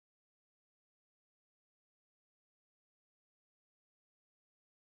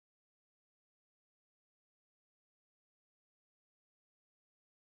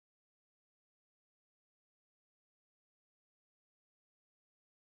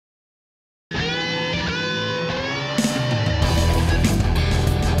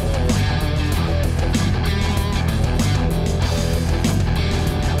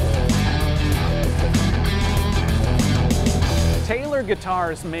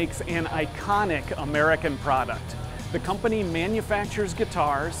Guitars makes an iconic American product. The company manufactures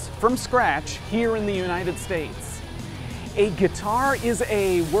guitars from scratch here in the United States. A guitar is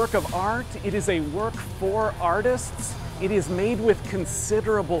a work of art. It is a work for artists. It is made with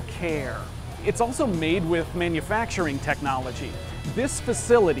considerable care. It's also made with manufacturing technology. This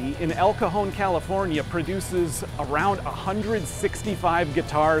facility in El Cajon, California produces around 165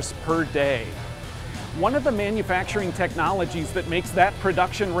 guitars per day. One of the manufacturing technologies that makes that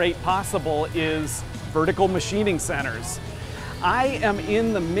production rate possible is vertical machining centers. I am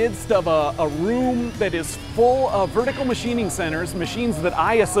in the midst of a room that is full of vertical machining centers, machines that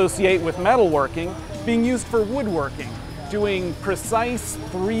I associate with metalworking, being used for woodworking, doing precise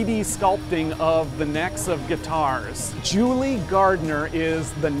 3D sculpting of the necks of guitars. Julie Gardiner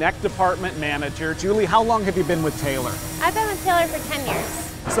is the neck department manager. Julie, how long have you been with Taylor? I've been with Taylor for 10 years.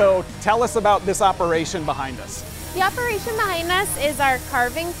 So tell us about this operation behind us. The operation behind us is our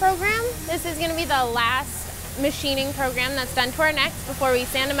carving program. This is going to be the last machining program that's done to our necks before we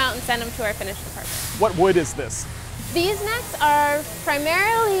sand them out and send them to our finished department. What wood is this? These necks are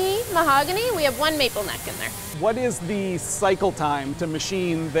primarily mahogany. We have one maple neck in there. What is the cycle time to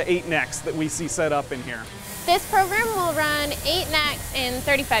machine the 8 necks that we see set up in here? This program will run 8 necks in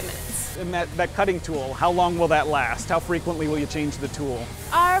 35 minutes. And that cutting tool, how long will that last? How frequently will you change the tool?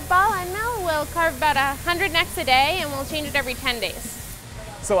 Our ball end mill will carve about 100 necks a day, and we'll change it every 10 days.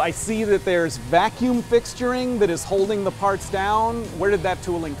 So I see that there's vacuum fixturing that is holding the parts down. Where did that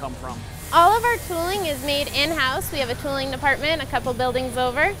tooling come from? All of our tooling is made in-house. We have a tooling department a couple buildings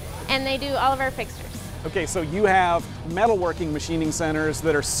over, and they do all of our fixtures. Okay, so you have metalworking machining centers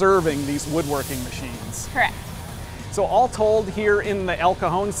that are serving these woodworking machines. Correct. So all told, here in the El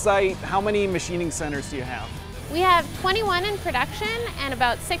Cajon site, how many machining centers do you have? We have 21 in production and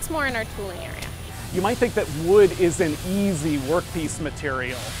about 6 more in our tooling area. You might think that wood is an easy workpiece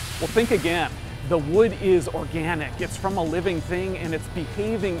material. Well, think again. The wood is organic. It's from a living thing and it's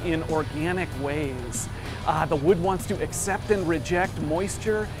behaving in organic ways. The wood wants to accept and reject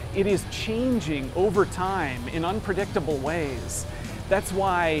moisture. It is changing over time in unpredictable ways. That's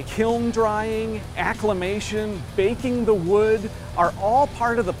why kiln drying, acclimation, baking the wood are all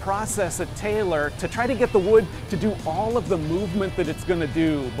part of the process at Taylor to try to get the wood to do all of the movement that it's going to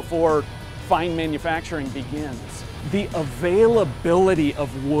do before fine manufacturing begins. The availability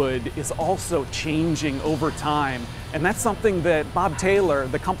of wood is also changing over time, and that's something that Bob Taylor,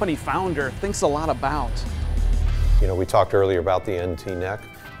 the company founder, thinks a lot about. You know, we talked earlier about the NT neck.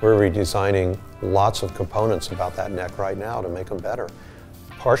 We're redesigning lots of components about that neck right now to make them better.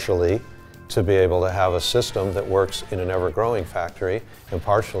 Partially to be able to have a system that works in an ever-growing factory, and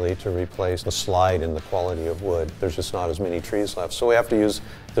partially to replace the slide in the quality of wood. There's just not as many trees left. So we have to use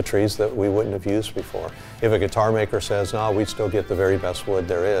the trees that we wouldn't have used before. If a guitar maker says, no, we still get the very best wood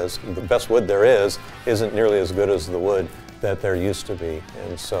there is, the best wood there is isn't nearly as good as the wood that there used to be.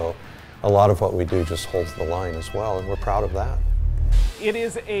 And so a lot of what we do just holds the line as well, and we're proud of that. It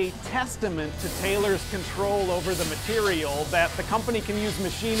is a testament to Taylor's control over the material that the company can use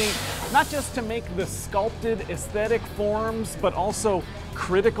machining not just to make the sculpted aesthetic forms, but also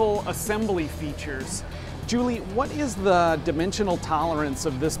critical assembly features. Julie, what is the dimensional tolerance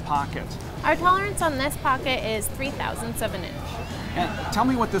of this pocket? Our tolerance on this pocket is 3/1000 of an inch. And tell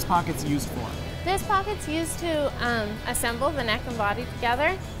me what this pocket's used for. This pocket's used to assemble the neck and body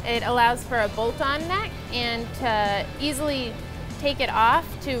together. It allows for a bolt-on neck and to easily take it off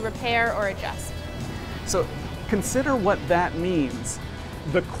to repair or adjust. So consider what that means.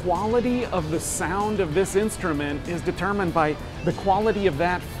 The quality of the sound of this instrument is determined by the quality of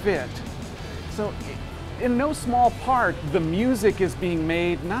that fit. So in no small part, the music is being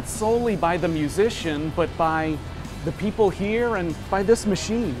made not solely by the musician, but by the people here and by this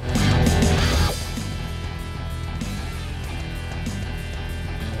machine.